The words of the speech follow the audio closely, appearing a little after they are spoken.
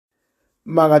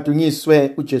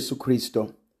Makadunyiswe uJesu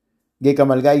Kristo.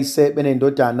 Ngegama likayise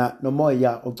benendodana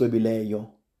nomoya ocwebileyo.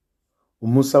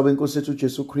 Umusa weNkosi yethu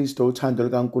uJesu Kristo, uthando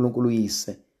likaNkulunkulu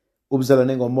uyise,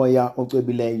 ubuzalwane ngomoya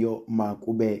ocwebileyo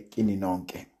makube kini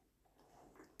nonke.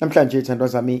 Namhlanje thandwa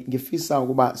zami ngifisa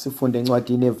ukuba sifunde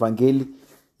encwadini evangeli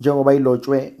njengoba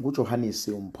ilotshwe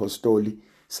nguJohanesi umpostoli.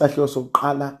 Sahlo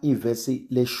sokuqala ivesi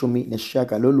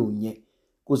le-18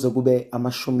 kuze kube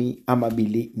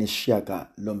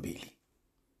 28.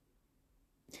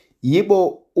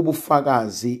 Yibo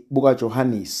ubufakazi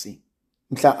bukaJohanesi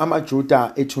mhla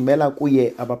amaJuda ethumela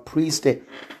kuye abapriste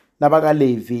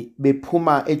nabakaLevi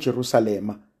bephuma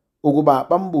eJerusalema ukuba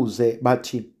bambuze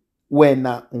bathi,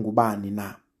 wena ungubani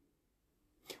na?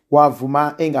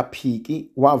 Wavuma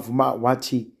engaphiki, wavuma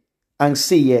wathi,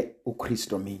 angisiye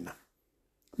uKristo mina.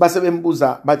 Base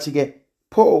bembuza bathi-ke,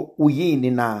 pho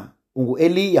uyini na?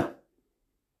 Ungu-Eliya?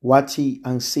 Wathi,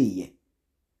 angisiye.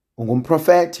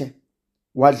 Ungumprofethe?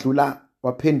 Wadlula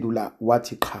waphendula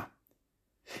wathi cha.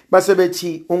 Base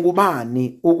bethi,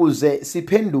 ungubani ukuze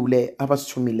siphendule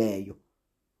abasithumileyo?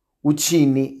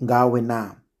 Uthini ngawe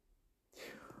na?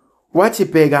 Wathi,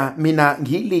 bheka, mina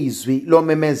ngilizwi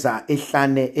lomemeza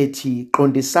ehlane ethi,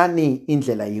 qondisani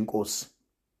indlela yeNkosi.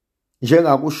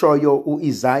 Njengakushoyo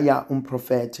uIsaya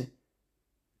umprofethe.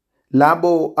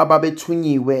 Labo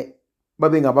ababethunyiwe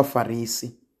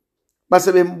babengabaFarisi.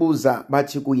 Base bembuza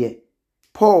bathi kuye,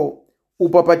 pho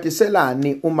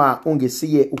ubhapatiselani uma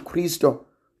ungesiye uKristo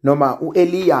noma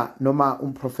uEliya noma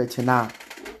umprofethe na?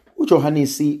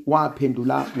 uJohanesi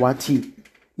waphendula wathi,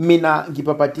 mina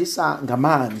ngibhapatisa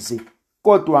ngamanzi,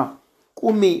 kodwa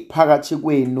kumi phakathi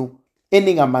kwenu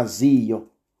eningamaziyo,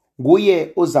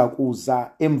 nguye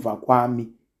ozakuza emva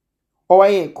kwami,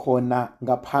 owayekhona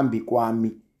ngaphambi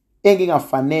kwami,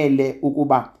 engingafanele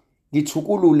ukuba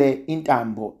ngithukulule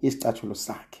intambo yesicathulo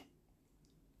sakhe.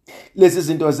 Lezi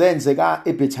zinto zenzeka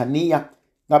eBethaniya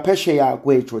ngaphesheya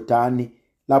kweJordani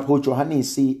lapho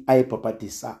uJohanesi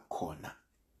ayebhapatisa khona.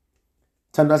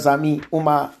 Thandwa zami,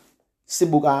 uma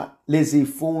sibuka lezi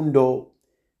fundo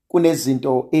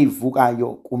kunezinto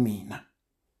ezivukayo kumina.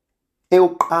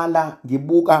 Eyokuqala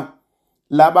ngibuka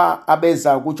laba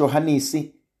abeza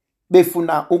kuJohanesi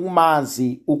befuna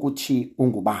ukumazi ukuthi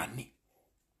ungubani.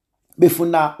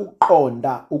 Befuna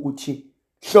ukuqonda ukuthi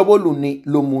hlobo luni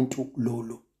lomuntu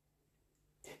lolu.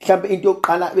 Mhlawumbe into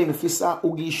yokuqala ebengifisa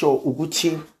ukisho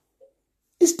ukuthi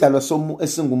isidalwa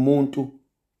esingumuntu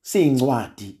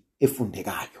siyincwadi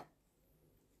efundekayo.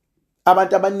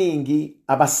 Abantu abaningi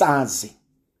abasazi.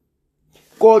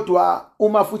 Kodwa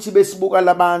uma futhi besibuka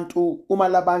labantu, uma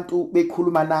labantu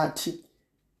bekhuluma nathi,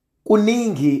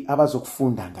 kuningi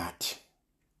abazokufunda ngathi.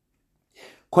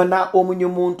 Khona omunye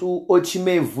umuntu othi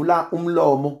mevula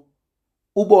umlomo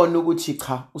ubone ukuthi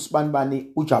cha,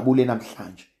 usibanibani ujabule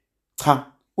namhlanje. Cha,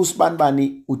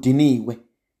 usibanibani udiniwe.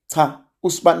 Cha,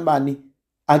 usibanibani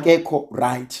akekho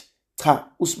right. Cha,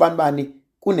 usibanibani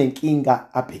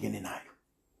kunenkinga abhekene nayo.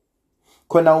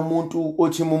 Khona umuntu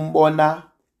othi mumbona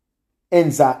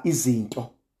enza izinto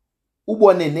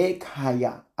ubone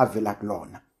nekhaya avela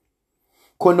kulona.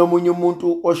 Khona omunye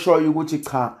umuntu oshoyo ukuthi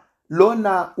cha,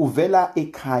 lona uvela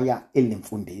ekhaya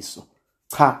elinemfundiso.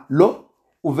 Cha, lo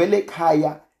uvela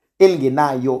ekhaya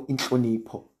elingenayo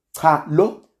inhlonipho. Cha,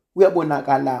 lo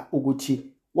uyabonakala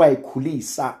ukuthi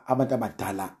wayikhulisa abantu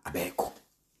abadala abekho.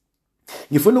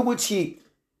 Ngifuna ukuthi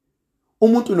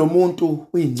umuntu nomuntu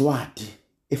uyincwadi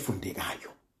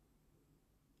efundekayo.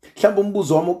 Mhlawumbe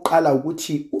umbuzo wami oqala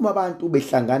ukuthi uma abantu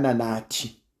behlangana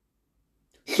nathi,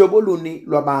 hlobo luni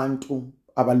lwabantu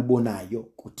abalibonayo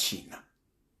kuthina?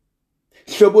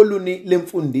 Hlobo luni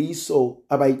lemfundiso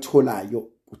abayitholayo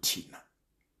kuthina?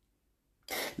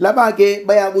 Laba ke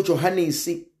baya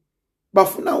kuJohanesi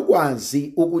bafuna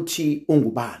ukwazi ukuthi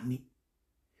ungubani.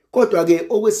 Kodwa ke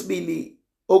okwesibili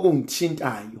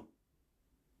okungithintayo,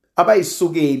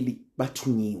 abayisukeli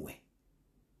bathunyiwe.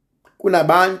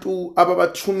 Kunabantu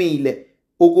ababathumile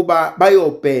ukuba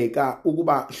bayobheka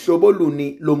ukuba hlobo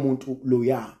luni lomuntu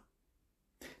loya.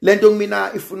 Lento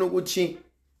mina ifuna ukuthi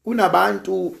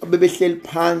kunabantu abebehleli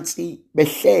phansi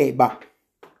behleba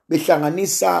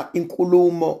behlanganisa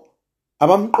inkulumo,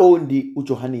 abamqondi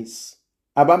uJohanesi,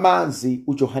 abamazi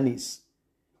uJohanesi,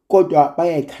 kodwa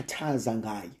bayayikhathaza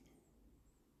ngaye.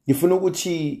 Ngifuna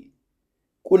ukuthi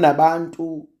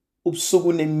kunabantu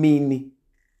ubusuku nemini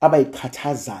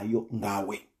abayikhathazayo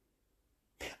ngawe.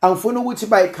 Angifuni ukuthi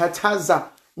bayikhathaza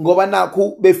ngoba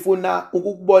nakho befuna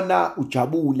ukukubona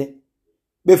ujabule,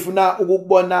 befuna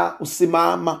ukukubona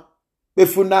usimama,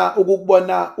 befuna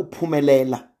ukukubona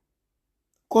uphumelela.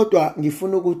 Kodwa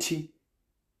ngifuna ukuthi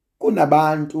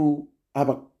kunabantu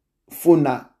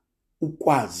abafuna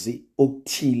ukwazi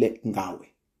okuthile ngawe.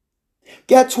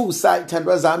 Kuyathusa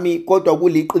ithandwa zami, kodwa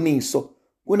kuliqiniso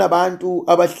kunabantu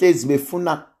abahlezi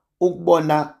befuna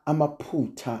ukubona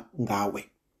amaphutha ngawe.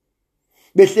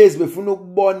 Behlezi befuna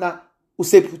ukubona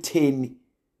usephutheni.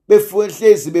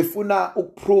 Behlezi befuna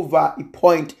ukuprova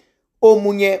ipoint.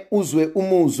 Omunye uzwe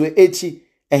umuzwe ethi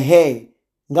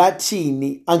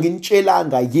ngathini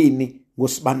anginitshelanga yini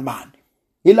ngosibanibani.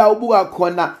 Yila ubuka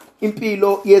khona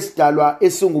impilo yesidalwa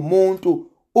esingumuntu,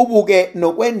 ubuke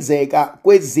nokwenzeka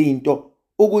kwezinto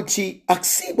ukuthi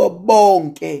akusibo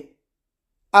bonke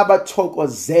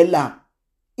abathokozela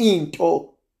into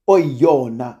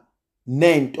oyiyona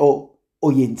nento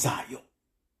oyenzayo.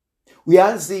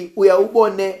 Uyazi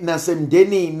uyawubone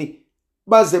nasemndenini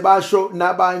baze basho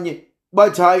nabanye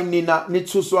bathi hayi nina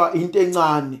nithuswa into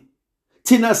encane.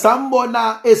 Thina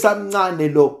sambona esamncane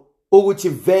lo ukuthi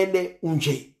vele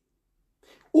unje.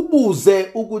 Ubuze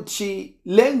ukuthi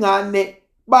lengane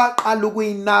baqala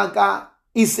ukuyinaka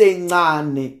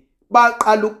isencane,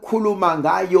 baqala ukukhuluma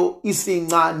ngayo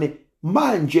isincane,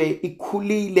 manje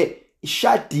ikhulile,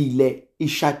 ishadile,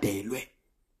 ishadelwe.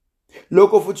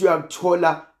 Lokho futhi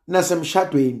uyakuthola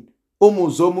nasemshadweni.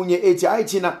 Umuzi omunye ethi hayi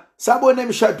thina sabona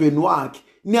emshadweni wakhe,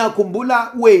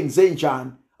 niyakhumbula wenze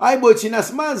njani? Hayibo thina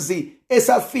simazi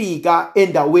esafika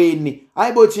endaweni,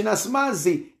 hayibo thina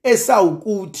simazi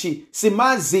esawukuthi,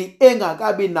 simazi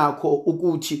engakabi nakho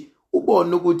ukuthi.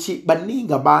 Ubone ukuthi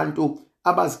baningi abantu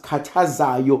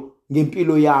abazikhathazayo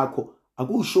ngempilo yakho.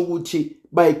 Akusho ukuthi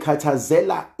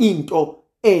bayikhathazela into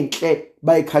enhle,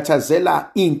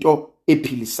 bayikhathazela into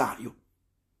ephilisayo.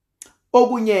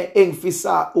 Okunye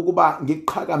engifisa ukuba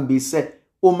ngiqhakambise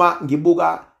uma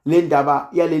ngibuka le ndaba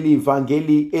yaleli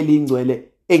ivangeli elingcwele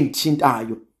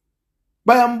engithintayo.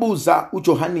 Bayambuza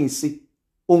uJohanesi,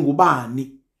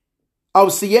 ungubani?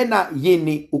 Awusiyena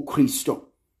yini uKristo?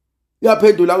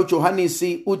 Uyaphendula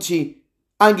uJohanesi uthi,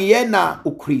 angiyena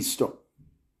uKristo.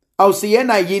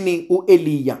 Awusiyena yini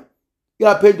uEliya?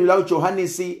 Uyaphendula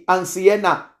uJohanesi,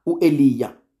 angisiyena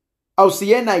uEliya.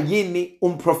 Awusiyena yini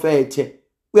umprofete?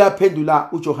 Uyaphendula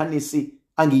uJohanesi,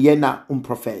 angiyena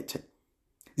umprofete.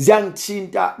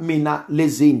 Ziyangithinta mina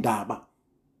lezi ndaba.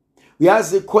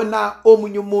 Uyazi khona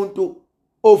omunye umuntu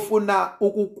ofuna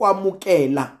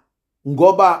ukukwamukela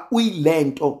ngoba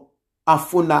uyilento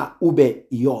afuna ube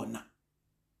iyona.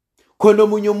 Khona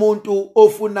omunye umuntu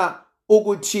ofuna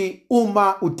ukuthi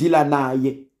uma udila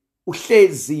naye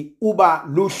uhlezi uba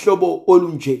luhlobo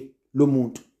olunje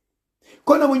lomuntu.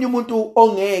 Khona omunye umuntu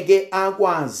ongeke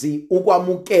akwazi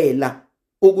ukwamukela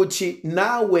ukuthi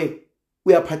nawe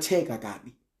uyaphatheka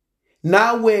kabi,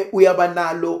 nawe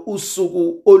uyabanalo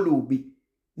usuku olubi,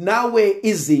 nawe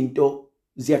izinto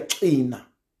ziyaxina.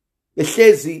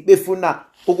 Behlezi befuna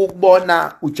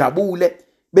ukukubona ujabule,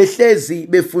 behlezi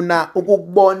befuna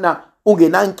ukukubona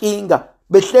ungenankinga,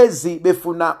 behlezi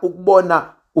befuna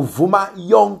ukubona uvuma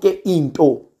yonke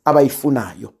into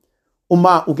abayifunayo.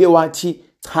 Uma uke wathi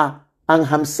cha,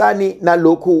 angihambisani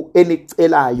nalokhu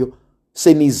enicelayo,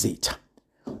 senizitha.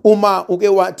 Uma uke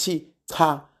wathi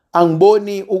cha,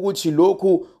 angiboni ukuthi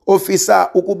lokhu ofisa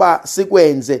ukuba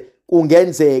sikwenze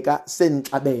kungenzeka,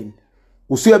 senixabene.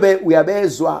 Usuyobe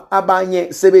uyabezwa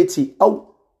abanye sebethi awu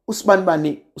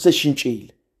usibanibani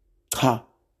useshintshile. Cha,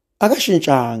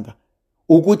 akashintshanga.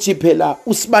 Ukuthi phela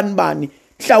usibanibani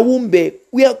mhlawumbe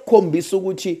uyakukhombisa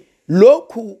ukuthi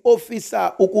lokhu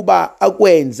ofisa ukuba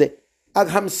akwenze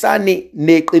akuhambisani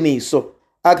neqiniso,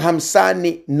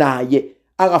 akuhambisani naye,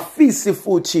 akafisi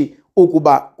futhi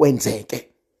ukuba kwenzeke.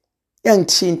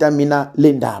 Yangithinta mina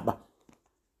le ndaba.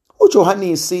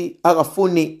 uJohanesi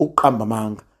akafuni ukuqamba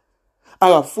amanga,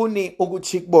 akafuni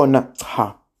ukuthi kubona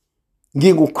cha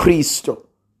nginguKristo,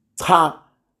 cha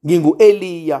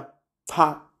nginguEliya,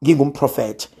 cha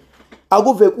ngingumprofeti.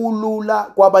 Akuve kulula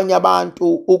kwabanye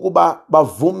abantu ukuba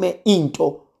bavume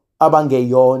into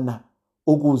abangeyona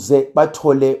ukuze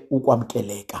bathole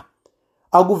ukwamkeleka.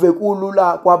 Akuve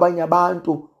kulula kwabanye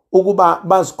abantu ukuba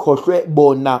bazikhohlwe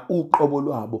bona uqobo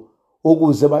lwabo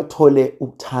ukuze bathole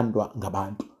ukuthandwa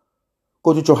ngabantu.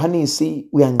 Kodwa uJohanesi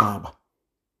uyanqaba.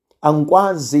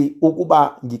 Angikwazi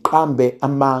ukuba ngiqambe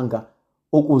amanga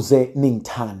ukuze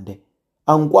ningithande.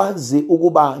 Angikwazi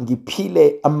ukuba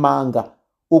ngiphile amanga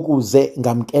ukuze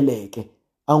ngamkeleke.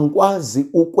 Angikwazi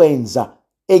ukwenza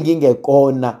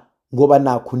engingekona ngoba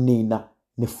nakho nina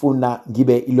nifuna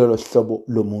ngibe ilolo hlobo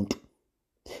lomuntu.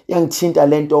 Yangithinta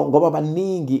lento ngoba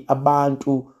baningi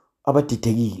abantu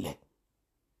abadidekile.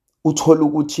 Uthola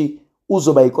ukuthi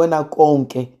uzoba ikona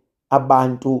konke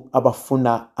abantu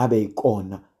abafuna abe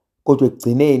ikona, kodwa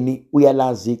ekugcineni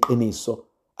uyalazi iqiniso,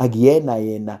 akuyena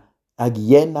yena,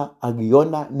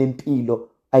 akuyona nempilo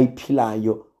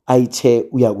ayiphilayo ayithe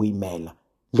uyakuyimela.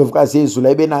 Ndlovukazi yezulu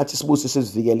ayibe nathi sibuse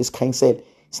sizivikele isikhanyisele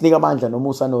sinike amandla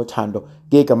nomusa nothando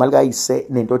ngegama likaYise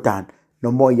neNdodana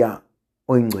noMoya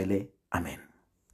oyingcwele. Amen.